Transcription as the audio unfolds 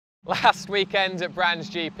Last weekend at Brands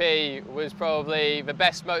GP was probably the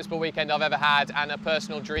best motorsport weekend I've ever had and a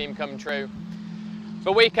personal dream come true.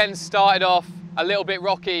 The weekend started off a little bit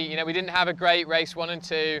rocky. You know, we didn't have a great race 1 and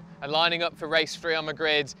 2, and lining up for race 3 on the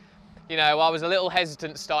grid, you know, I was a little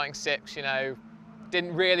hesitant starting 6, you know,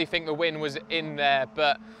 didn't really think the win was in there,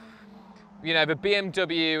 but you know, the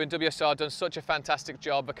BMW and WSR done such a fantastic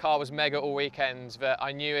job. The car was mega all weekend that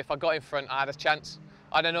I knew if I got in front, I had a chance.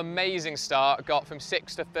 I had an amazing start, got from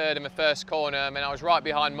 6th to 3rd in the first corner, and then I was right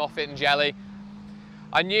behind Moffat and Jelly.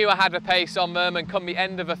 I knew I had the pace on them, and come the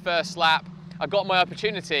end of the first lap, I got my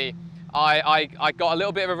opportunity. I got a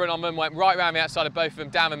little bit of a run on them, went right around the outside of both of them,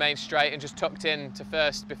 down the main straight, and just tucked in to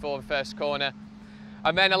first before the first corner.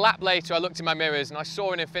 And then a lap later, I looked in my mirrors and I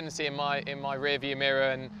saw an Infinity in my rear view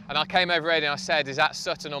mirror, and I came over radio and I said, "Is that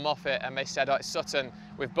Sutton or Moffat?" And they said, "Oh, it's Sutton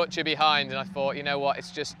with Butcher behind." And I thought, you know what,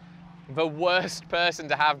 it's just the worst person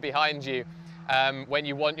to have behind you when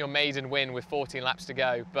you want your maiden win with 14 laps to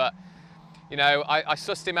go. But you know, I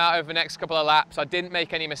sussed him out over the next couple of laps. I didn't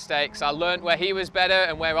make any mistakes. I learned where he was better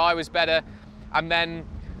and where I was better, and then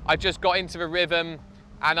I just got into the rhythm,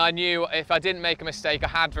 and I knew if I didn't make a mistake, I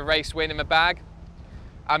had the race win in the bag.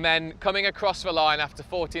 And then coming across the line after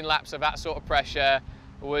 14 laps of that sort of pressure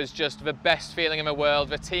was just the best feeling in the world.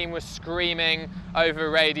 The team was screaming over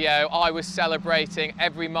radio, I was celebrating,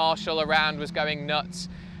 every marshal around was going nuts.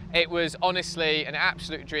 It was honestly an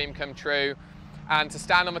absolute dream come true. And to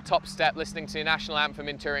stand on the top step listening to the national anthem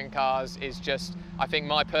in touring cars is just, I think,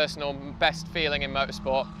 my personal best feeling in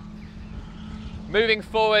motorsport. Moving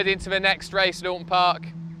forward into the next race at Alton Park,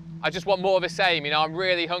 I just want more of the same. You know, I'm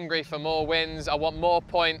really hungry for more wins. I want more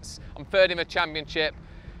points. I'm 3rd in the championship.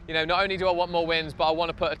 You know, not only do I want more wins, but I want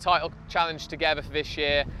to put a title challenge together for this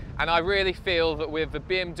year. And I really feel that with the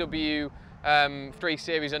BMW 3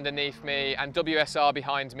 Series underneath me and WSR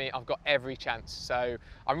behind me, I've got every chance. So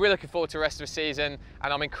I'm really looking forward to the rest of the season,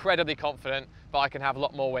 and I'm incredibly confident that I can have a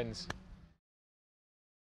lot more wins.